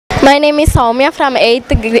My name is Soumya from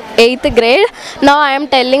 8th grade. Now I am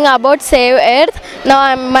telling about Save Earth.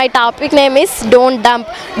 Now my topic name is Don't Dump.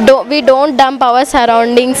 We don't dump our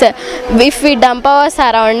surroundings. If we dump our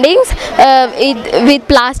surroundings with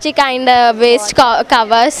plastic and waste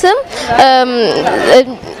covers,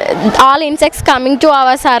 all insects coming to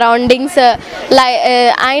our surroundings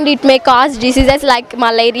and it may cause diseases like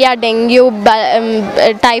malaria, dengue,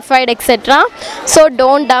 typhoid, etc. So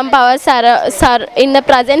don't dump our in the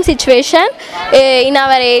present situation in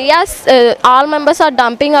our areas. All members are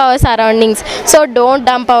dumping our surroundings, so don't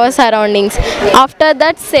dump our surroundings. After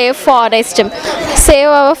that, save forest, save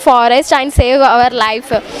our forest and save our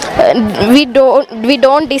life. We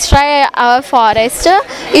don't destroy our forest.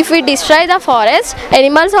 If we destroy the forest,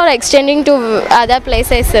 animals are extending to other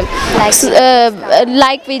places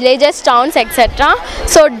like villages, towns, etc.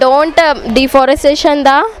 So don't deforestation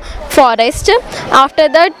the forest. After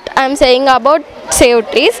that, I am saying about save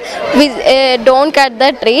trees. We don't cut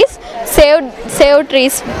the trees. Save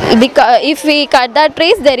trees, because if we cut the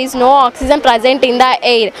trees, there is no oxygen present in the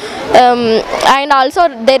air, and also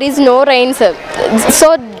there is no rains.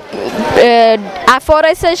 So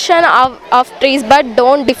afforestation of trees, but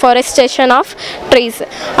don't deforestation of trees.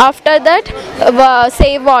 After that,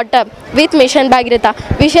 save water with Mission Bhagirath.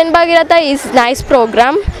 Mission Bhagirath is nice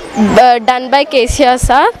program done by KCL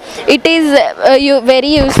sir. It is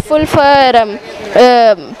very useful for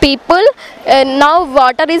people. Now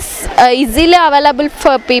water is easily available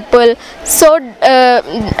for people, so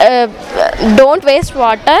don't waste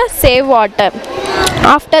water, save water.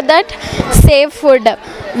 After that, save food.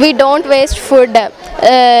 We don't waste food.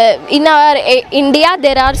 In our India,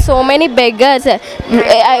 there are so many beggars, and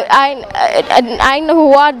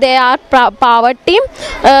who are they are poverty.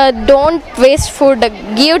 Don't waste food.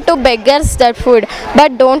 Give to beggars that food,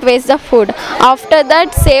 but don't waste the food. After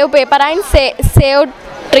that, save paper and save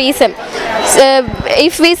trees.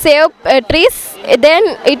 If we save trees,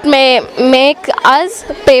 then it may make us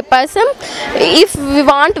papers. If we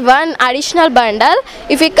want one additional bundle,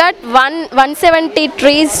 if we cut 170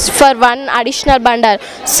 trees for one additional bundle,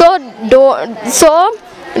 so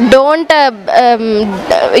don't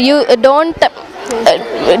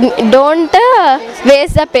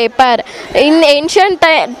waste the paper. In ancient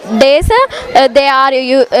days, they are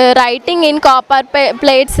writing in copper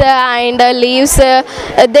plates and leaves.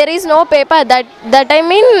 There is no paper. That I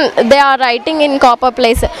mean, they are writing in copper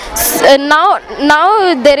plates. Now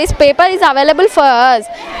there is paper is available for us.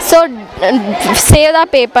 So save the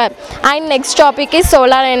paper. And next topic is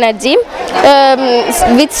solar energy.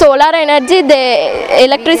 With solar energy, the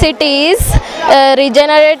electricity is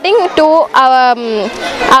regenerating to our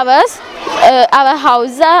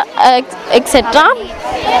house, etc.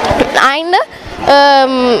 And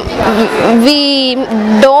we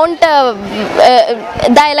don't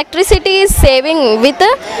the electricity is saving with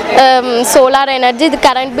solar energy. The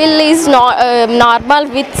current bill is normal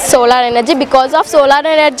with solar energy, because of solar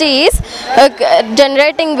energy is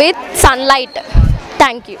generating with sunlight.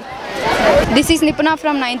 Thank you. This is Nipuna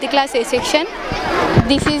from 9th class A section.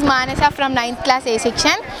 This is Manasa from 9th class A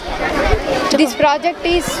section. This project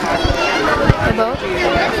is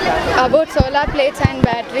about solar plates and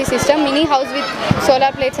battery system, mini house with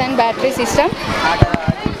solar plates and battery system.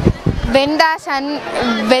 When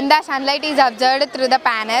the sunlight is observed through the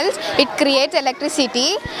panels, it creates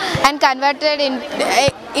electricity, and converted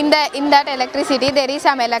in that electricity there is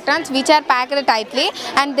some electrons which are packed tightly,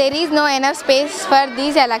 and there is no enough space for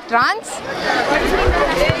these electrons.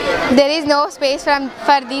 There is no space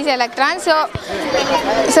for these electrons, so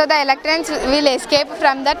the electrons will escape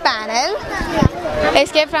from that panel,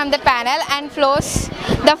 and flows.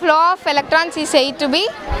 The flow of electrons is said to be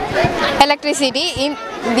electricity.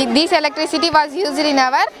 This electricity was used in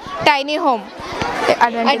our tiny home.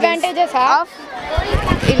 Advantages are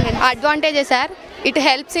it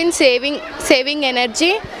helps in saving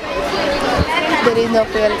energy. There is no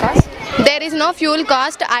fuel cost. There is no fuel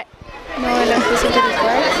cost. No electricity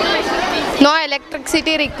required. No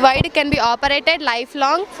electricity required. Can be operated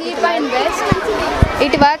lifelong. Cheap and best.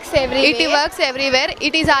 It works everywhere.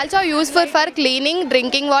 It is also useful for cleaning,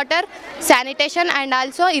 drinking water, sanitation, and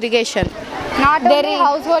also irrigation. Not only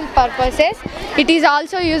household purposes, it is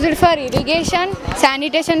also used for irrigation,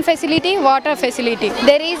 sanitation facility, water facility.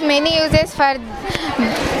 There is many uses for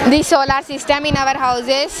the solar system in our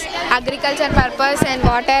houses: agriculture purpose and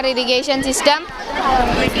water irrigation system.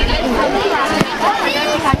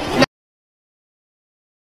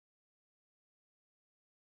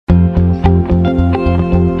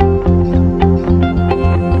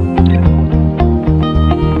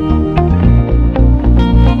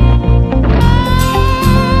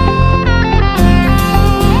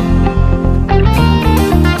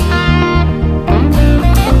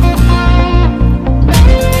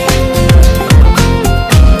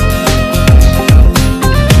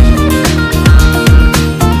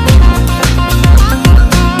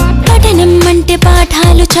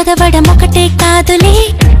 పుస్తకాలు చదవడం ఒకటే కాదులే,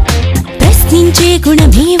 ప్రశ్నించే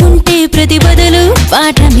గుణమే ఉంటే ప్రతి బదులు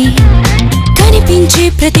పాఠమే. కనిపించే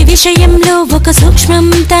ప్రతి విషయంలో ఒక సూక్ష్మం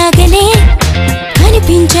తాగనే,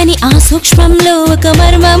 కనిపించని ఆ సూక్ష్మంలో ఒక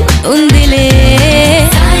మర్మం ఉందిలే.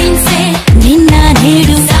 సైన్సే నిన్న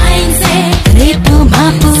నేడు, సైన్సే రేపు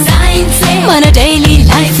మాపు, సైన్సే మన డైలీ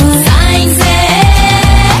లైఫ్. సైన్సే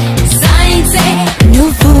సైన్సే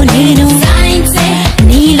నువ్వు నేను, సైన్సే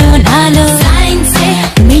నీలో నాలో, సైన్సే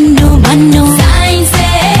మిన్ను మన్ను. సైన్సే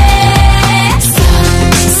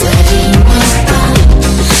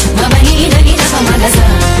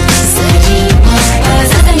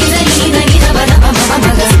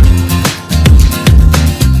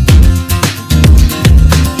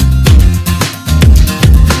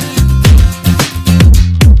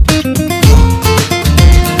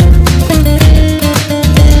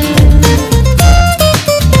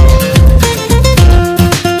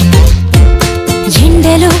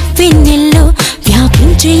వెన్నెల్లో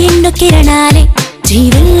వ్యాపించే ఎన్నో కిరణాలే,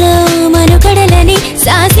 జీవుల్లో మనుగడలని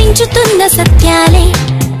శాసించుతున్న సత్యాలే.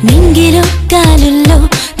 నింగిలో గాలుల్లో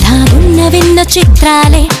దాగున్నవెన్నో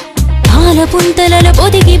చిత్రాలే, పాల పుంతలలో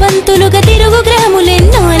పొదిగి బంతులుగా తిరుగు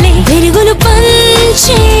గ్రాములెన్నోలే. వెలుగులు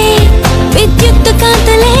పంచే విద్యుత్తు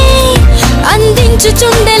కాంతులే,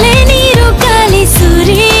 అందించుచుండలే నీరు గాలి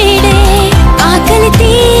సూర్యుడే. ఆకలి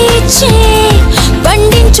తీర్చే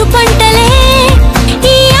పండించు పంటలే,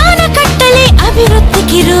 ఈ ఆనకట్టలే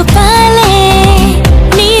అభివృద్ధికి రూపాలే.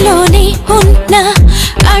 నీలోనే ఉన్న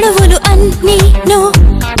అణువులు అన్నీ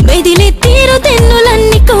మెదిలి తీరు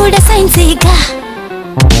తెన్నులన్నీ కూడా సైన్సేగా.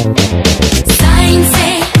 సైన్సే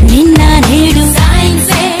నిన్న నేడు,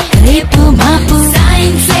 సైన్సే రేపు మాపు,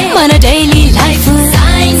 సైన్సే మన డైలీ లైఫ్.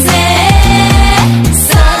 సైన్సే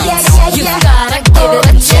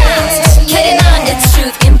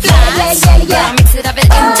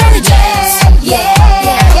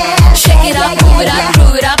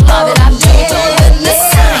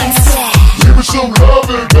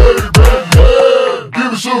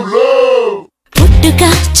పుట్టుక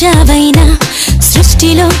చావైనా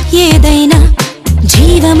సృష్టిలో ఏదైనా,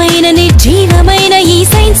 జీవమైన నిర్జీవమైన ఈ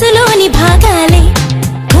సైన్సులోని భాగాలే.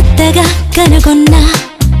 కొత్తగా కనుగొన్న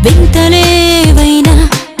వింతలేవైనా,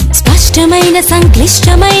 స్పష్టమైన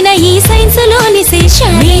సంక్లిష్టమైన ఈ సైన్సులోని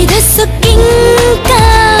శేషాలే. మేధస్సుకింకా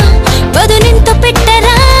పదునెంత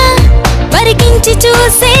పెట్టరా, పరికించి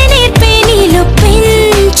చూసే నేర్పే నీలో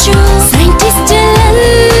పెంచు.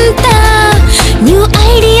 సైంటిస్టులంతా న్యూ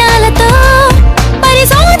ఐడియాలతో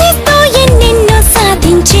పరిశోధిస్తూ ఎన్నెన్నో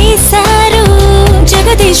సాధించేశారు.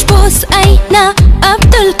 జగదీష్ బోస్ అయినా,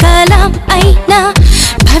 అబ్దుల్ కలాం అయినా,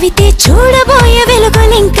 భవితే చూడబోయే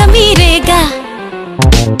వెలుగులింక మీరేగా.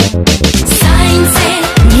 సైన్సే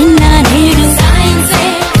నిన్న నేడు, సైన్సే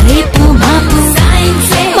రేపు మాపు,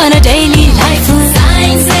 సైన్సే మన డైలీ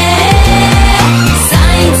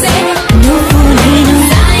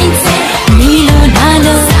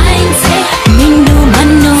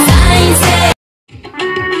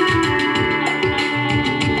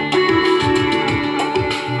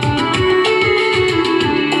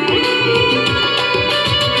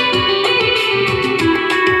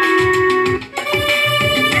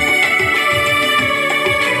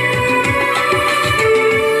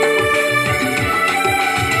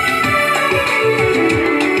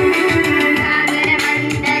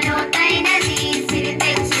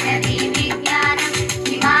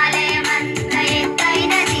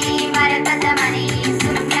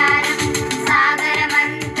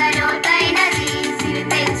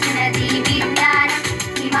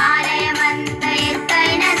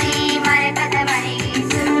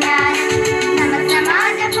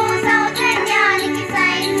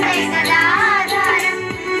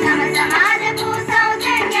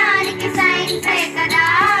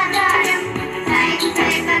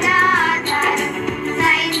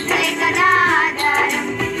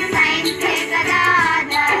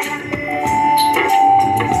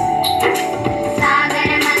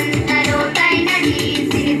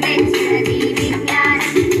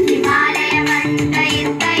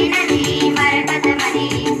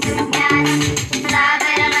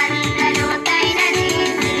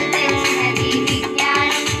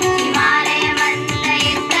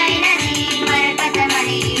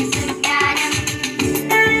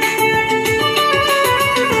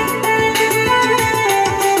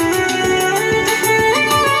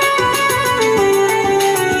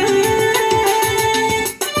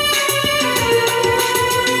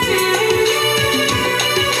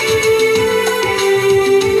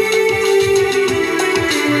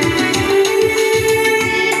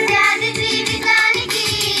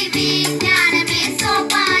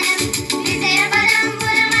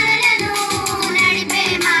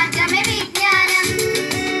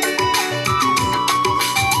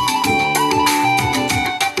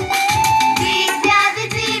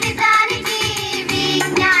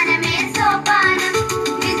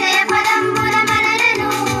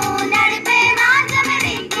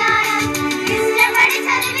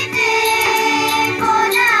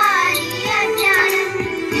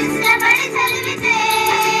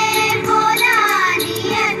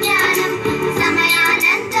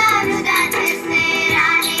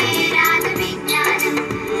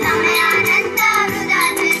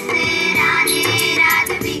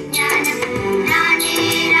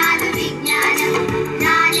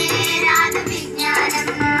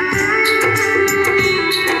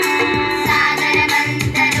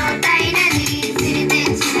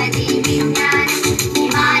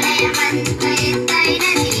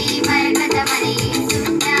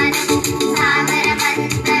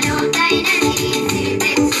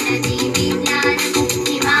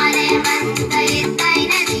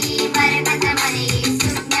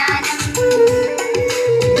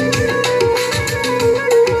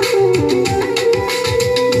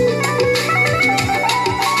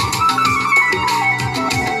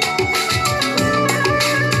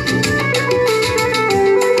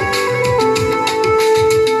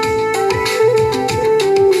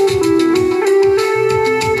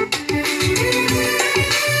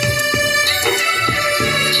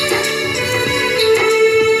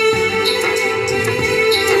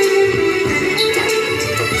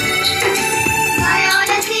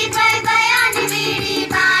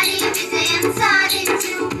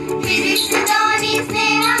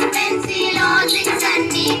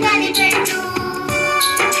కనిపెట్టు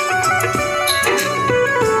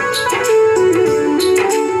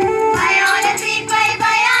బయాలజీపై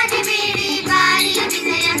బయాన్ని వీడి భారీ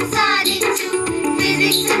విజయం సాధించు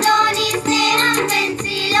ఫిజిక్స్ తోని స్నేహం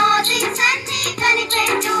పెంచి లాజిక్స్ అన్ని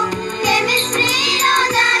కనిపెట్టు కెమిస్ట్రీలో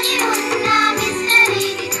దాగి ఉన్న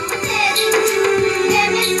మిస్టరీని ఛేదించు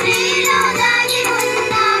కెమిస్ట్రీలో దాగి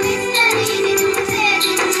ఉన్న మిస్టరీని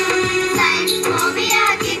ఛేదించు సైన్స్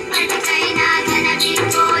ఫోబియాకి ఇప్పటికైనా ఘన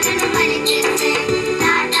వీడ్కోలును పలికిస్తే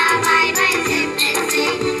టాటా బై బై చెప్పేస్తే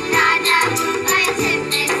టాటా గుడ్ బై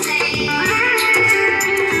చెప్పేస్తే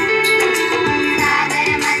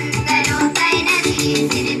సాగరమంత లోతైనది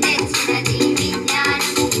సిరి తెచ్చినది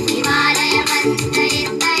విజ్ఞానం హిమాలయమంత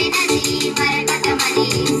ఎత్తైనది మరకతమణి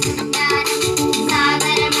సుజ్ఞానం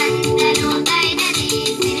సాగరమంత లోతైనది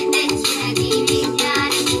సిరి తెచ్చినది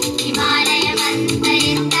విజ్ఞానం హిమాలయమంత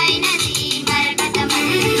ఎత్తైనది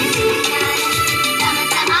మరకతమణి సుజ్ఞానం తమ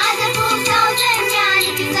సమాజపు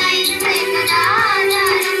సౌజన్యానికి సైన్సే కదా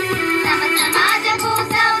ఆధారం తమ సమాజపు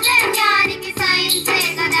సౌజన్యానికి సైన్సే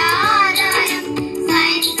కదా ఆధారం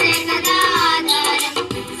సైన్సే కదా ఆధారం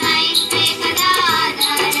సైన్సే కదా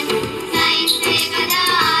ఆధారం సైన్సే కదా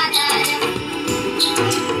ఆధారం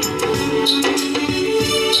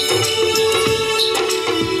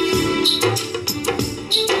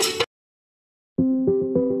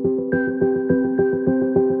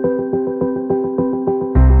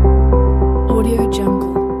Audio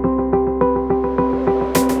Jungle.